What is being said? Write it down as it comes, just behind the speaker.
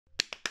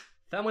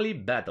Family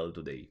battle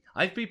today.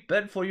 I've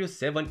prepared for you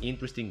 7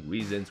 interesting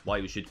reasons why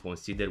you should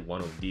consider one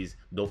of these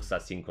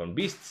Doxa Synchron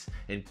beasts,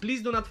 and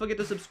please do not forget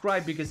to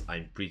subscribe because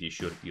I'm pretty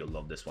sure you'll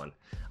love this one.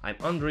 I'm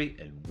Andre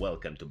and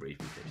welcome to Brave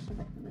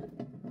Meters.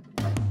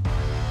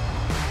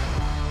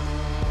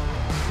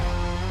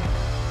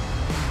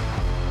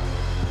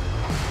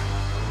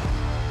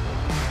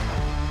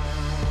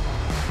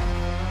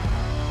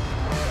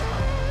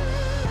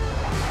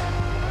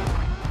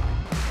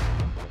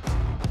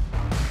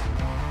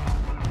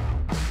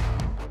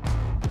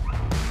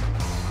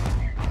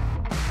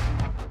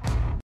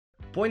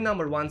 Point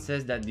number 1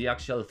 says that the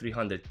actual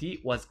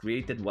 300T was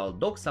created while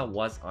Doxa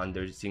was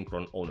under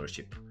Synchron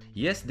ownership.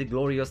 Yes, the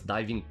glorious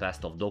diving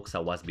past of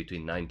Doxa was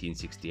between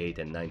 1968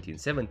 and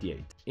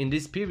 1978. In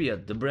this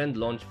period, the brand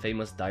launched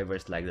famous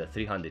divers like the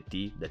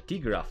 300T, the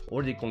T.GRAPH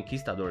or the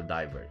Conquistador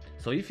diver.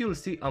 So if you'll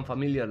see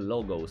unfamiliar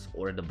logos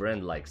or the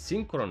brand like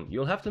Synchron,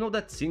 you'll have to know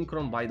that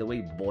Synchron, by the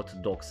way, bought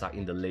Doxa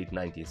in the late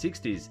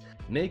 1960s,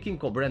 making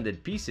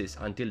co-branded pieces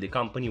until the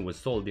company was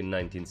sold in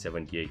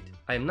 1978.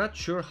 I am not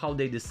sure how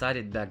they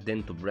decided back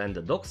then to brand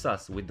the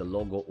Doxas with the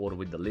logo or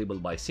with the label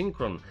by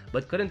Synchron,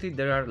 but currently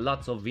there are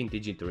lots of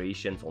vintage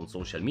iterations on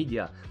social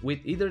media with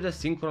either the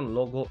Synchron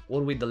logo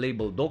or with the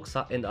label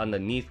Doxa and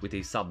underneath with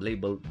a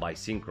sub-label by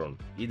Synchron,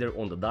 either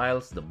on the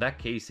dials, the back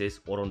cases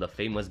or on the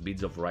famous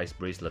beads of rice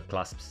bracelet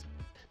clasps.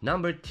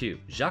 Number 2.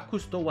 Jacques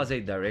Cousteau was a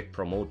direct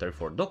promoter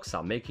for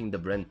Doxa, making the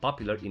brand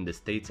popular in the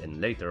States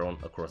and later on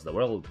across the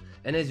world.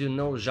 And as you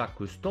know, Jacques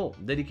Cousteau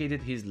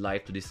dedicated his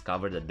life to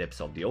discover the depths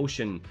of the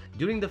ocean.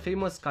 During the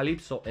famous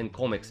Calypso and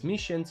Comex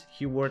missions,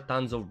 he wore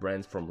tons of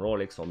brands from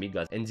Rolex,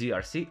 Omega and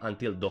ZRC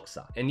until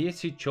Doxa. And yes,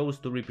 he chose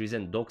to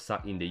represent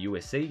Doxa in the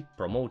USA,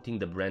 promoting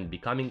the brand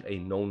becoming a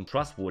known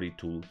trustworthy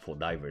tool for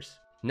divers.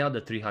 Now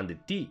the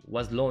 300T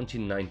was launched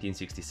in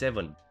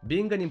 1967,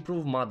 being an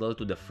improved model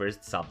to the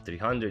first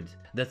Sub300.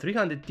 The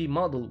 300T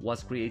model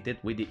was created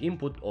with the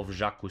input of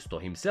Jacques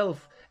Cousteau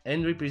himself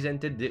and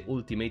represented the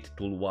ultimate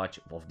tool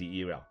watch of the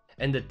era.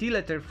 And the T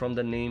letter from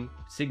the name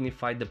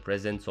signified the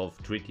presence of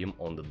tritium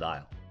on the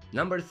dial.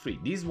 Number 3.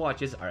 These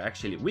watches are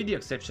actually, with the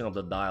exception of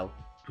the dial,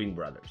 twin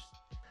brothers.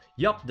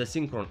 Yup, the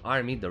Synchron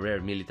Army, the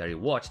rare military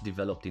watch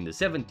developed in the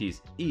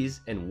 70s, is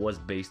and was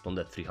based on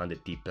the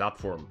 300T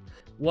platform.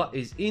 What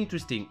is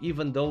interesting,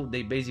 even though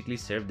they basically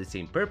serve the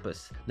same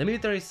purpose, the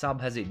military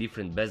sub has a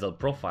different bezel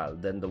profile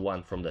than the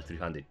one from the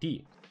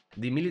 300T.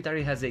 The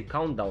military has a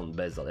countdown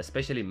bezel,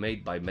 especially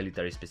made by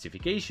military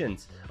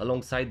specifications,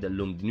 alongside the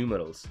loomed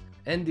numerals.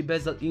 And the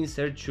bezel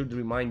insert should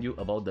remind you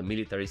about the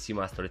military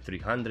Seamaster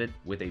 300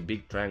 with a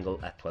big triangle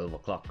at 12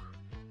 o'clock.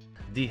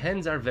 The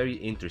hands are very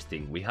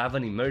interesting. We have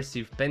an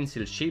immersive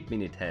pencil-shaped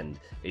minute hand,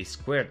 a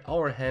squared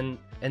hour hand,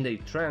 and a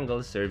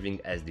triangle serving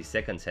as the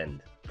seconds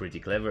hand. Pretty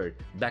clever.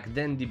 Back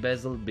then, the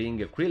bezel being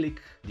acrylic,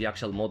 the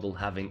actual model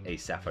having a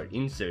sapphire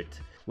insert,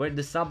 where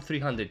the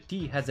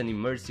Sub300T has an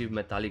immersive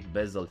metallic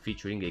bezel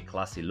featuring a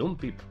classy loom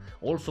pip,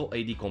 also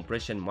a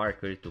decompression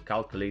marker to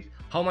calculate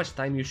how much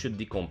time you should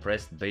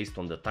decompress based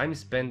on the time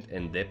spent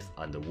and depth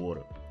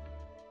underwater.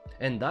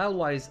 And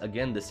dial-wise,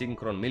 again, the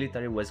Synchron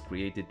Military was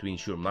created to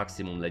ensure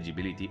maximum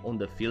legibility on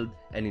the field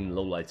and in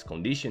low lights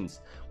conditions.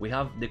 We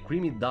have the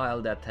creamy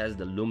dial that has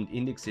the loomed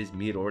indexes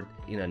mirrored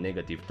in a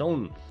negative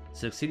tone,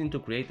 succeeding to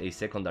create a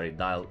secondary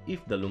dial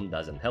if the loom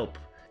doesn't help.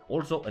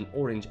 Also an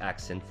orange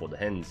accent for the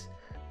hands.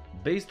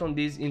 Based on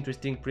these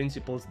interesting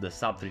principles, the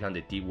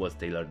Sub300T was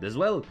tailored as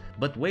well,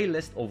 but way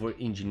less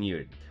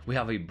over-engineered. We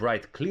have a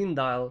bright clean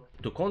dial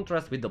to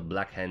contrast with the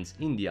black hands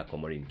in the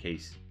aquamarine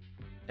case.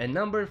 And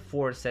number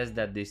 4 says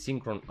that the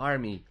Synchron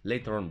Army,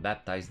 later on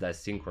baptized as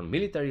Synchron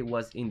Military,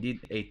 was indeed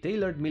a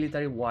tailored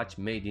military watch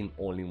made in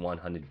only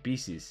 100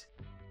 pieces.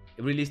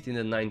 Released in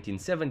the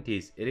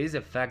 1970s, it is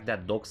a fact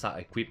that Doxa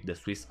equipped the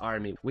Swiss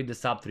Army with the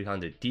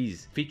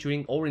Sub300Ts,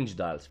 featuring orange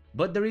dials,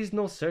 but there is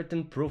no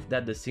certain proof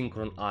that the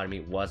Synchron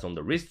Army was on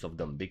the wrists of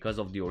them because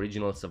of the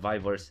original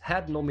survivors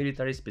had no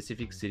military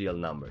specific serial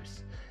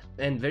numbers.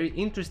 And very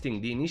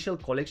interesting, the initial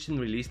collection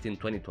released in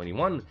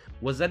 2021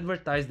 was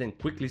advertised and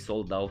quickly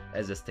sold out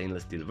as a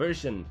stainless steel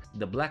version,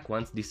 the black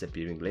ones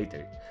disappearing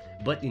later.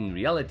 But in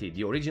reality,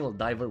 the original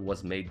diver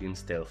was made in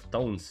stealth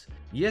tones.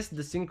 Yes,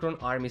 the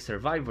Synchron Army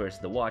survivors,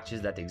 the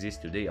watches that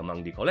exist today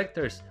among the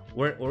collectors,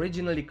 were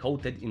originally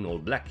coated in all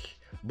black.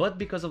 But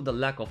because of the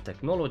lack of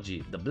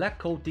technology, the black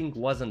coating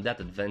wasn't that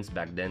advanced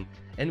back then,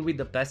 and with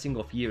the passing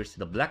of years,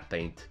 the black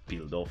paint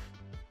peeled off.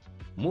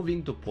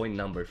 Moving to point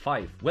number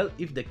 5, well,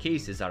 if the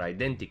cases are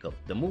identical,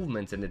 the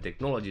movements and the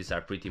technologies are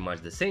pretty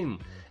much the same,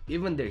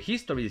 even their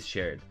history is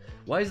shared,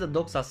 why is the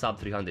Doxa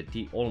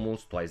Sub300T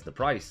almost twice the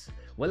price?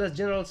 Well, as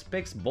general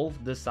specs, both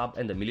the sub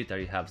and the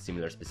military have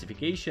similar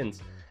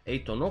specifications, a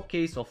tonneau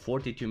case of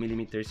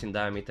 42mm in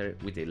diameter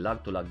with a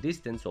lug-to-lug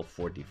distance of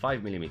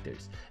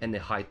 45mm and a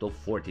height of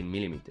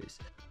 14mm,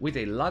 with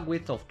a lug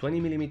width of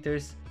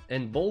 20mm,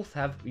 and both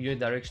have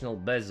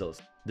unidirectional bezels,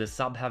 the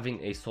sub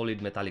having a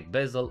solid metallic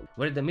bezel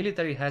where the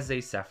military has a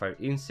sapphire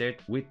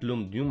insert with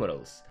loomed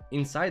numerals.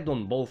 Inside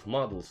on both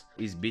models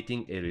is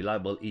beating a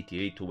reliable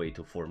ETA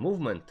 2A24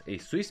 movement, a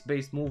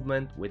Swiss-based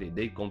movement with a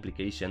day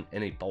complication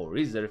and a power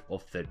reserve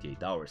of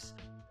 38 hours.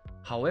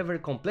 However,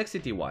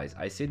 complexity-wise,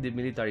 I see the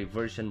military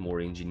version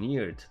more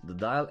engineered, the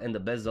dial and the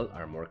bezel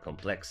are more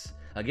complex.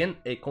 Again,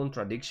 a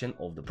contradiction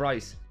of the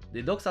price.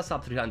 The Doxa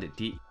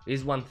Sub300T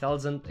is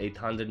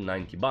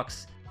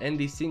 $1,890 and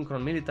the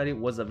Synchron Military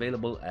was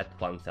available at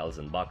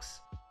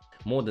 $1,000.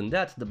 More than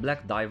that, the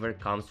black diver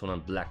comes on a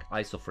black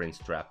isoframe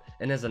strap,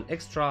 and as an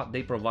extra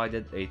they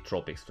provided a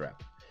tropic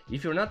strap.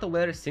 If you're not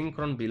aware,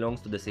 Synchron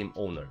belongs to the same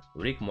owner,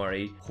 Rick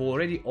Murray, who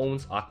already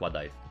owns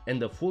Aquadive,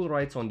 and the full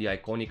rights on the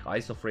iconic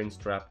isoframe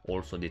strap,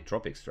 also the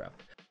tropic strap.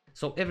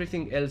 So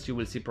everything else you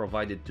will see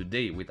provided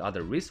today with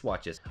other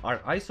wristwatches are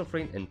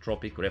isoframe and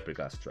tropic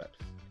replica straps.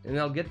 And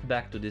I'll get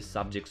back to this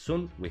subject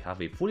soon, we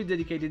have a fully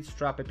dedicated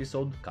strap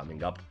episode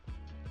coming up.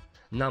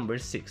 Number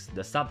 6.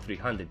 The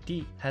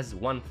Sub300T has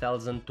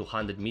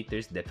 1200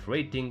 meters depth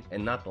rating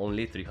and not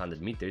only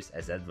 300 meters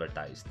as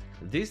advertised.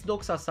 This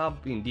Doxa Sub,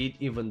 indeed,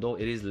 even though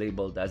it is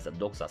labeled as the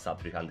Doxa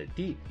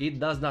Sub300T,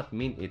 it does not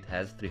mean it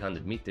has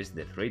 300 meters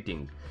depth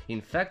rating. In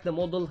fact, the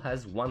model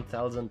has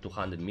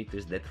 1200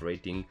 meters depth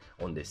rating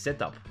on the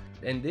setup.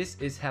 And this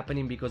is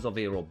happening because of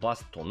a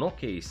robust tonneau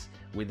case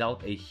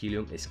without a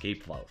helium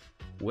escape valve,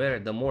 where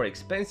the more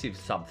expensive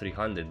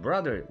Sub300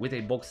 brother with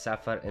a box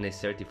sapphire and a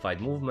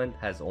certified movement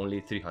has only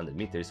 300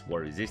 meters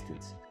war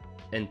resistance.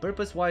 And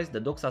purpose-wise,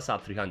 the Doxa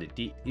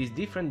Sub300T is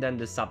different than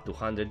the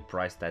Sub200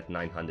 priced at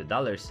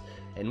 $900,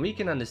 and we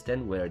can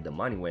understand where the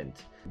money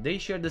went. They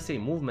share the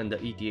same movement, the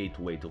ETA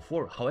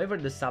 2A24, however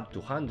the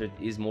Sub200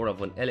 is more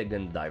of an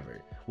elegant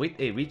diver, with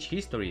a rich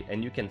history,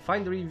 and you can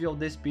find the review of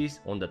this piece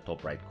on the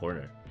top right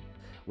corner.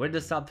 Where the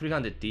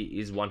Sub300T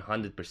is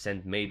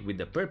 100% made with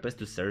the purpose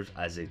to serve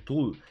as a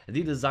tool,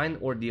 the design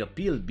or the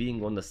appeal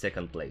being on the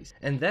second place,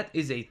 and that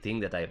is a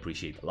thing that I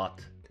appreciate a lot.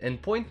 And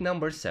point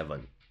number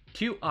 7.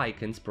 Two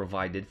icons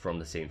provided from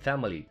the same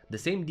family, the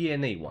same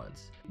DNA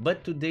ones,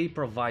 but today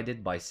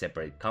provided by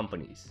separate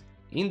companies.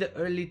 In the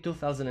early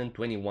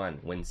 2021,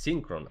 when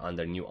Synchron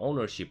under new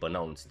ownership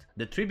announced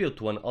the tribute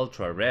to an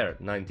ultra-rare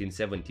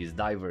 1970s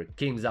diver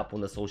came up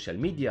on the social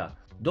media,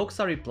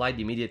 Doxa replied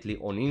immediately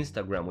on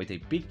Instagram with a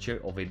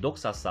picture of a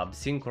Doxa Sub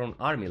Synchron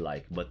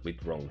army-like but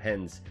with wrong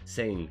hands,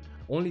 saying,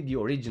 "Only the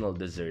original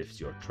deserves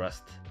your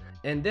trust."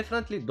 And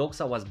definitely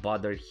Doxa was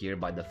bothered here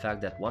by the fact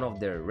that one of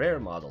their rare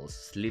models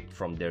slipped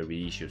from their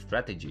reissue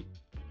strategy.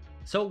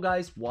 So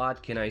guys,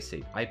 what can I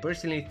say? I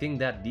personally think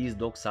that these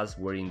Doxas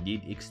were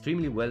indeed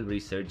extremely well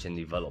researched and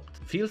developed.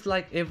 Feels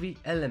like every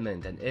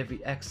element and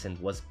every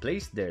accent was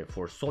placed there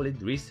for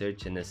solid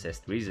research and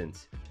assessed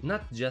reasons,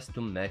 not just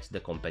to match the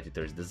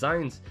competitors'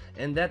 designs,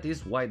 and that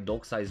is why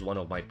Doxa is one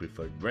of my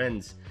preferred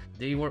brands.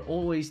 They were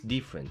always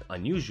different,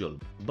 unusual,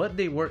 but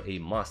they were a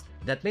must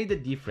that made a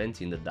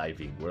difference in the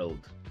diving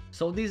world.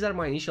 So these are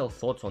my initial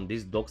thoughts on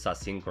this Doxa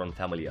Synchron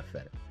family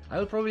affair. I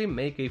will probably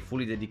make a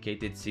fully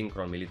dedicated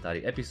Synchron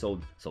Military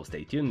episode, so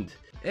stay tuned.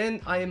 And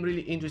I am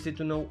really interested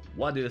to know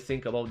what do you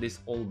think about this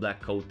all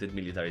black coated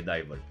military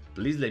diver.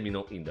 Please let me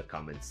know in the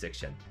comments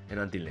section. And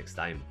until next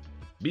time,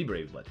 be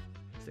brave but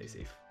stay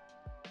safe.